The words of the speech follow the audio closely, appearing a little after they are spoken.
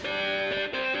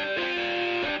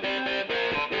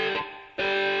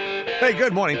Hey,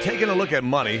 good morning. Taking a look at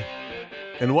money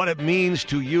and what it means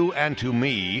to you and to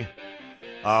me.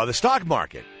 The stock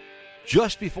market,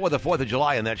 just before the 4th of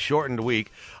July in that shortened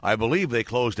week, I believe they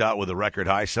closed out with a record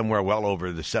high somewhere well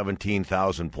over the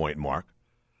 17,000 point mark.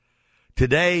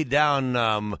 Today,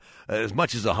 down as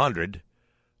much as 100,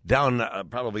 down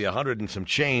probably 100 and some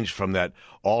change from that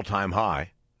all-time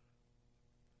high.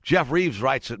 Jeff Reeves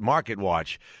writes at Market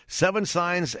Watch, 7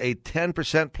 signs a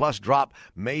 10% plus drop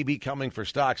may be coming for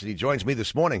stocks. And he joins me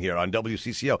this morning here on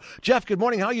WCCO. Jeff, good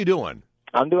morning. How are you doing?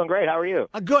 I'm doing great. How are you?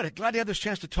 Good. Glad to have this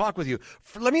chance to talk with you.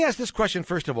 Let me ask this question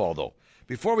first of all, though.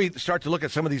 Before we start to look at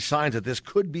some of these signs that this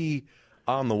could be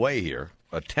on the way here,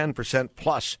 a 10%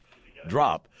 plus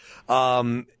drop,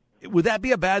 would that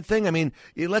be a bad thing? I mean,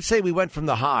 let's say we went from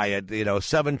the high at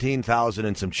 17,000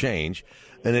 and some change,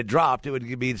 and it dropped. It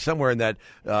would be somewhere in that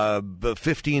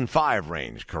 15.5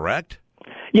 range, correct?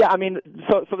 Yeah, I mean,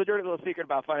 so the dirty little secret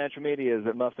about financial media is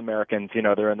that most Americans,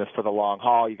 they're in this for the long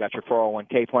haul. You got your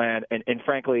 401k plan, and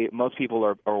frankly, most people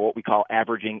are what we call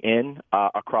averaging in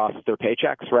across their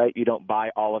paychecks, right? You don't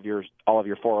buy all of your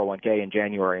 401k in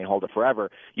January and hold it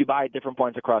forever. You buy at different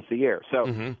points across the year.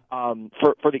 So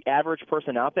for the average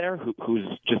person out there who's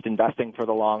just investing for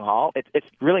the long haul, it's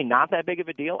really not that big of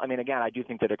a deal. I mean, again, I do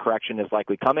think that a correction is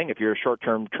likely coming. If you're a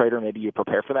short-term trader, maybe you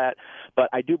prepare for that. But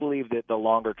I do believe that the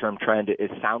longer-term trend is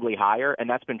soundly higher, and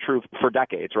that's been true for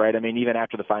decades, right? I mean, even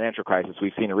after the financial crisis,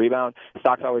 we've seen a rebound.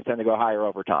 Stocks always tend to go higher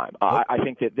over time. I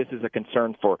think that this is a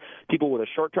concern for people with a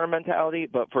short-term mentality,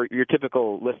 but for your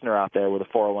typical listener out there with a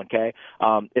 401k,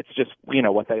 it's just,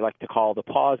 what they like to call the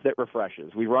pause that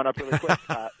refreshes. We run up really quick.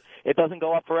 It doesn't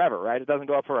go up forever, right? It doesn't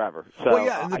go up forever. So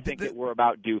I think that we're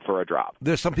about due for a drop.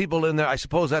 There's some people in there, I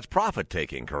suppose that's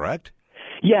profit-taking, correct?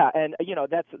 Yeah, and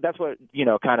that's what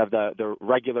kind of the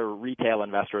regular retail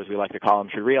investor, as we like to call them,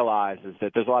 should realize is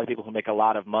that there's a lot of people who make a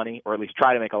lot of money, or at least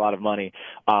try to make a lot of money,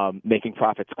 making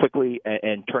profits quickly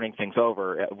and turning things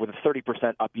over. With a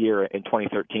 30% up year in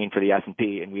 2013 for the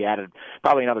S&P, and we added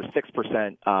probably another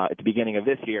 6% at the beginning of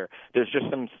this year. There's just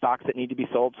some stocks that need to be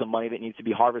sold, some money that needs to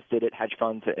be harvested at hedge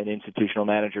funds and institutional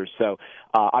managers. So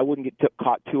I wouldn't get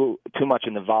caught too much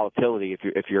in the volatility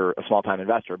if you're a small time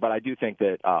investor. But I do think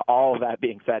that all of that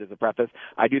being said as a preface,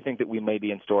 I do think that we may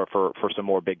be in store for some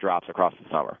more big drops across the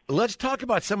summer. Let's talk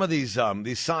about some of these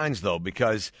signs, though,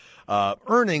 because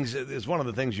earnings is one of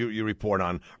the things you report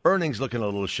on. Earnings looking a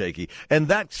little shaky, and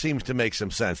that seems to make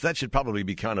some sense. That should probably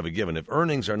be kind of a given. If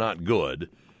earnings are not good,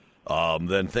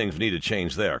 then things need to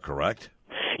change there, correct?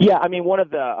 Yeah, I mean, one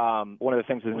of the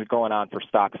things that's been going on for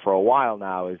stocks for a while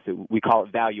now is that we call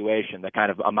it valuation, the kind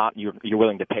of amount you're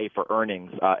willing to pay for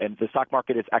earnings. And the stock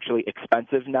market is actually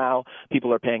expensive now.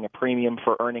 People are paying a premium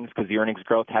for earnings because the earnings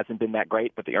growth hasn't been that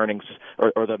great, but the earnings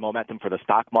or the momentum for the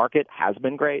stock market has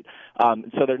been great.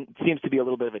 So there seems to be a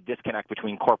little bit of a disconnect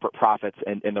between corporate profits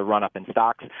and the run-up in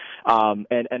stocks.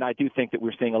 And I do think that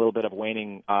we're seeing a little bit of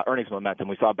waning earnings momentum.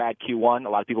 We saw a bad Q1. A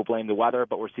lot of people blame the weather,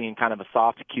 but we're seeing kind of a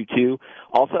soft Q2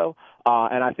 also.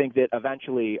 And I think that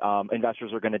eventually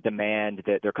investors are going to demand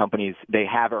that their companies, they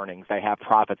have earnings, they have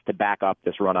profits to back up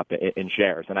this run-up in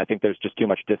shares. And I think there's just too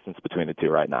much distance between the two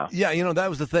right now. Yeah, that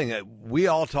was the thing. We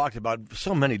all talked about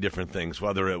so many different things,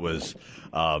 whether it was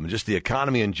just the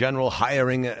economy in general,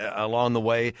 hiring along the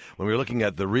way, when we were looking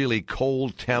at the really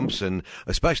cold temps, and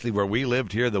especially where we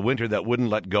lived here, the winter that wouldn't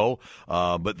let go.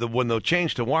 But when they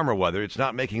changed to warmer weather, it's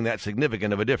not making that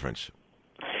significant of a difference.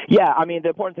 Yeah, I mean, the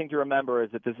important thing to remember is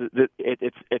that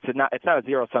it's not a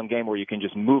zero-sum game where you can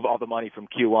just move all the money from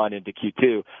Q1 into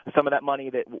Q2. Some of that money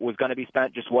that was going to be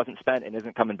spent just wasn't spent and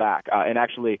isn't coming back. And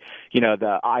actually,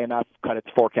 the IMF cut its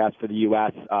forecast for the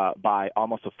U.S. By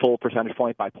almost a full percentage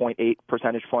point, by 0.8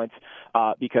 percentage points,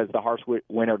 because the harsh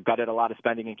winter gutted a lot of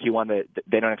spending in Q1 that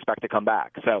they don't expect to come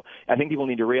back. So I think people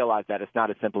need to realize that it's not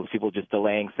as simple as people just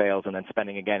delaying sales and then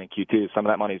spending again in Q2. Some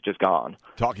of that money is just gone.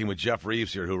 Talking with Jeff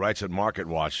Reeves here, who writes at Market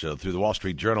Watch through the Wall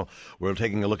Street Journal. We're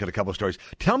taking a look at a couple of stories.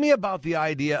 Tell me about the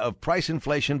idea of price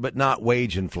inflation but not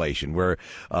wage inflation, where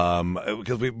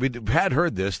because we had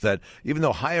heard this, that even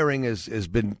though hiring has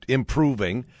been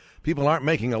improving, people aren't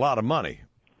making a lot of money.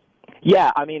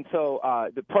 Yeah, I mean, so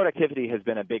the productivity has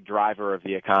been a big driver of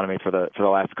the economy for the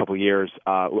last couple of years.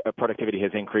 Productivity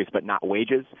has increased, but not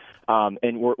wages, and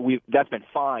that's been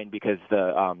fine because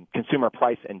the consumer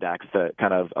price index, the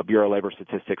kind of a Bureau of Labor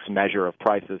Statistics measure of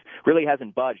prices, really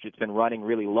hasn't budged. It's been running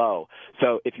really low.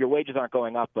 So if your wages aren't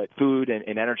going up, but food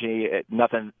and energy,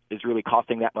 nothing is really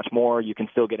costing that much more. You can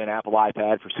still get an Apple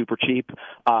iPad for super cheap.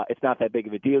 It's not that big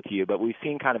of a deal to you. But we've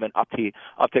seen kind of an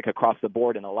uptick across the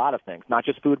board in a lot of things, not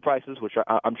just food prices, prices, which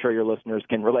I'm sure your listeners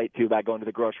can relate to by going to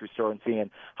the grocery store and seeing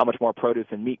how much more produce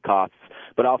and meat costs.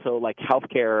 But also, like,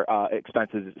 healthcare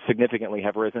expenses significantly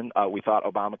have risen. We thought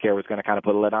Obamacare was going to kind of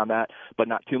put a lid on that, but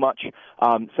not too much.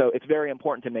 So it's very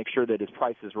important to make sure that as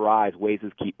prices rise,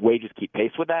 wages keep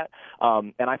pace with that.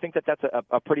 And I think that that's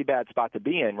a pretty bad spot to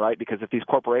be in, right? Because if these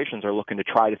corporations are looking to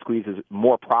try to squeeze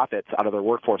more profits out of their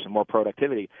workforce and more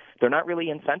productivity, they're not really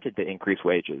incented to increase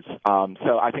wages.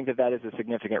 So I think that is a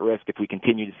significant risk if we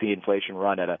continue to see inflation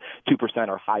run at a 2%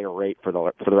 or higher rate for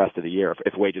the rest of the year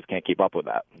if wages can't keep up with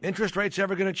that. Interest rates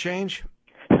ever going to change?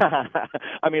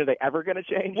 I mean, are they ever going to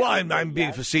change? Well, I'm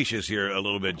being facetious here a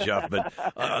little bit, Jeff, but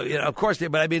of course.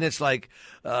 But I mean, it's like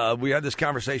we had this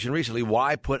conversation recently.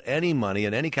 Why put any money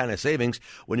in any kind of savings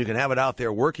when you can have it out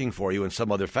there working for you in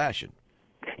some other fashion?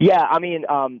 Yeah, I mean,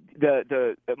 one of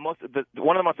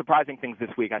the most surprising things this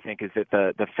week, I think, is that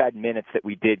the Fed minutes that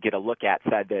we did get a look at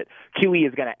said that QE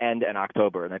is going to end in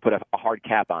October, and they put a hard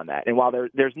cap on that. And while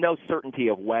there's no certainty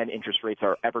of when interest rates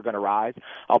are ever going to rise,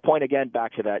 I'll point again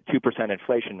back to that 2%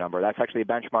 inflation number. That's actually a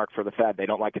benchmark for the Fed. They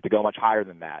don't like it to go much higher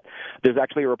than that. There's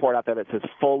actually a report out there that says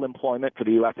full employment for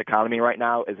the U.S. economy right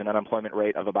now is an unemployment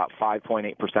rate of about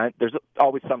 5.8%. There's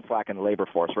always some slack in the labor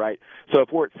force, right? So if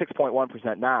we're at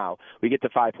 6.1% now, we get to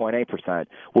 5.8%.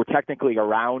 We're technically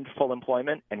around full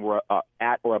employment, and we're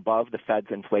at or above the Fed's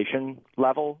inflation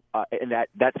level, and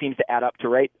that seems to add up to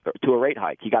a rate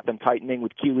hike. You got them tightening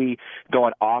with QE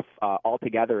going off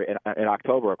altogether in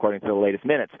October, according to the latest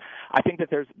minutes. I think that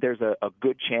there's a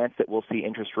good chance that we'll see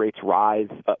interest rates rise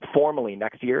formally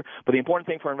next year. But the important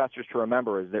thing for investors to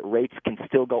remember is that rates can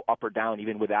still go up or down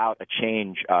even without a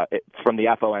change from the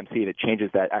FOMC that changes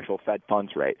that actual Fed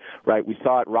funds rate. Right? We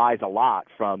saw it rise a lot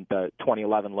from the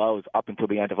 2011 lows up until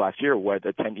the end of last year, where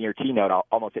the 10-year T-note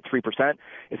almost at 3%.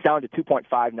 It's down to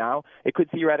 2.5 now. It could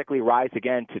theoretically rise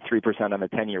again to 3% on the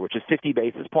 10-year, which is 50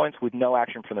 basis points with no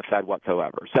action from the Fed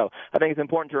whatsoever. So I think it's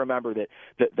important to remember that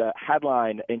the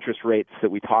headline interest rates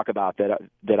that we talk about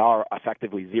that are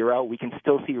effectively zero, we can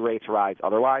still see rates rise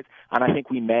otherwise, and I think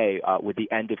we may with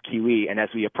the end of QE and as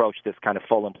we approach this kind of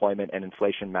full employment and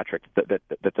inflation metric that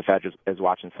the Fed is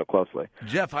watching so closely.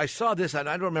 Jeff, I saw this, and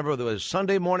I don't remember whether it was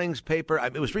Sunday morning's paper.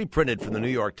 It was reprinted from the New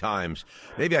York Times.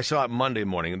 Maybe I saw it Monday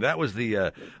morning. That was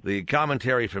the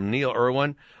commentary from Neil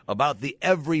Irwin about the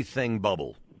everything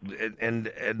bubble.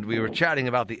 And we were chatting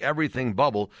about the everything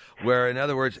bubble, where, in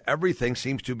other words, everything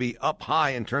seems to be up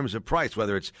high in terms of price,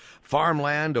 whether it's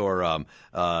farmland or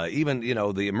even,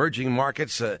 the emerging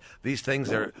markets. These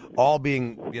things are all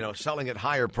being, selling at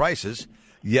higher prices.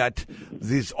 Yet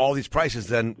all these prices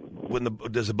then,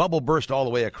 does the bubble burst all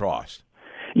the way across?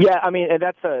 Yeah, I mean, and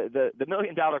that's the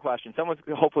million-dollar question. Someone's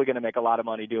hopefully going to make a lot of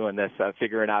money doing this,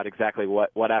 figuring out exactly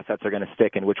what assets are going to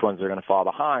stick and which ones are going to fall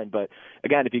behind. But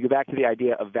again, if you go back to the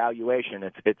idea of valuation,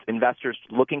 it's investors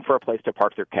looking for a place to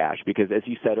park their cash, because, as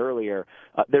you said earlier,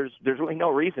 there's really no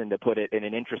reason to put it in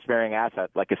an interest-bearing asset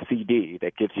like a CD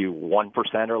that gives you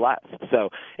 1% or less. So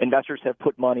investors have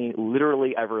put money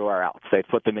literally everywhere else. They've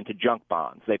put them into junk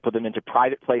bonds. They put them into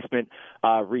private placement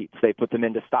REITs. They put them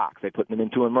into stocks. They put them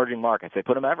into emerging markets. They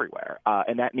put them everywhere.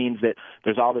 And that means that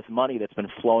there's all this money that's been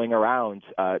flowing around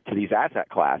to these asset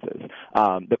classes.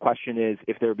 The question is,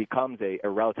 if there becomes a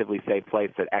relatively safe place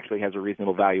that actually has a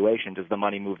reasonable valuation, does the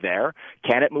money move there?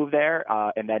 Can it move there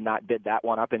and then not bid that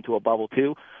one up into a bubble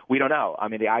too? We don't know. I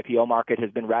mean, the IPO market has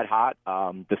been red hot.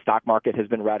 The stock market has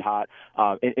been red hot.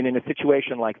 And in a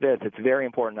situation like this, it's very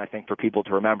important, I think, for people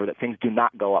to remember that things do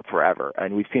not go up forever.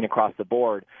 And we've seen across the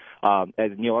board, as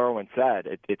Neil Irwin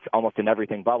said, it's almost an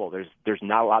everything bubble. There's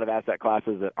not a lot of asset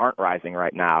classes that aren't rising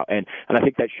right now. And I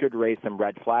think that should raise some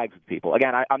red flags with people.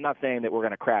 Again, I'm not saying that we're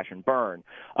going to crash and burn,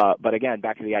 but again,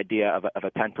 back to the idea of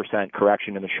a 10%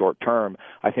 correction in the short term,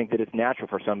 I think that it's natural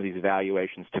for some of these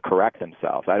valuations to correct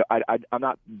themselves. I'm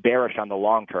not bearish on the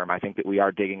long term. I think that we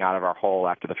are digging out of our hole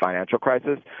after the financial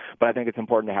crisis, but I think it's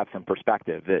important to have some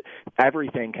perspective that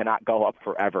everything cannot go up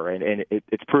forever, and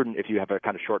it's prudent if you have a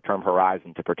kind of short-term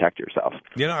horizon to protect yourself.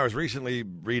 I was recently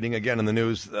reading again in the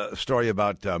news a story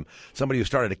about somebody who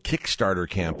started a Kickstarter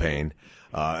campaign.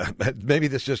 Maybe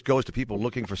this just goes to people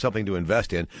looking for something to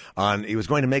invest in. He was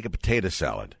going to make a potato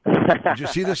salad. Did you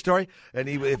see this story? And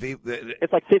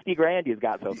it's like $50,000 he's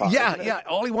got so far. Yeah.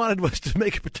 All he wanted was to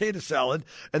make a potato salad,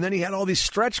 and then he had all these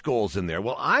stretch goals in there.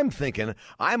 Well, I'm thinking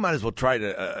I might as well try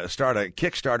to start a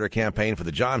Kickstarter campaign for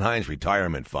the John Hines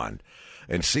Retirement Fund.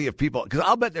 And see if people, because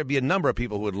I'll bet there'd be a number of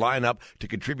people who would line up to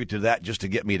contribute to that just to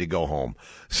get me to go home.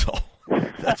 So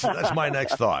That's my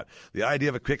next thought. The idea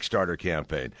of a Kickstarter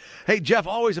campaign. Hey, Jeff,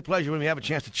 always a pleasure when we have a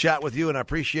chance to chat with you, and I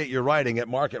appreciate your writing at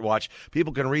MarketWatch.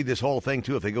 People can read this whole thing,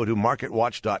 too, if they go to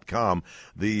marketwatch.com.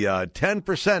 The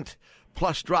 10%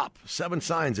 plus drop, 7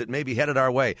 signs that may be headed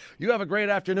our way. You have a great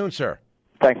afternoon, sir.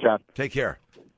 Thanks, John. Take care.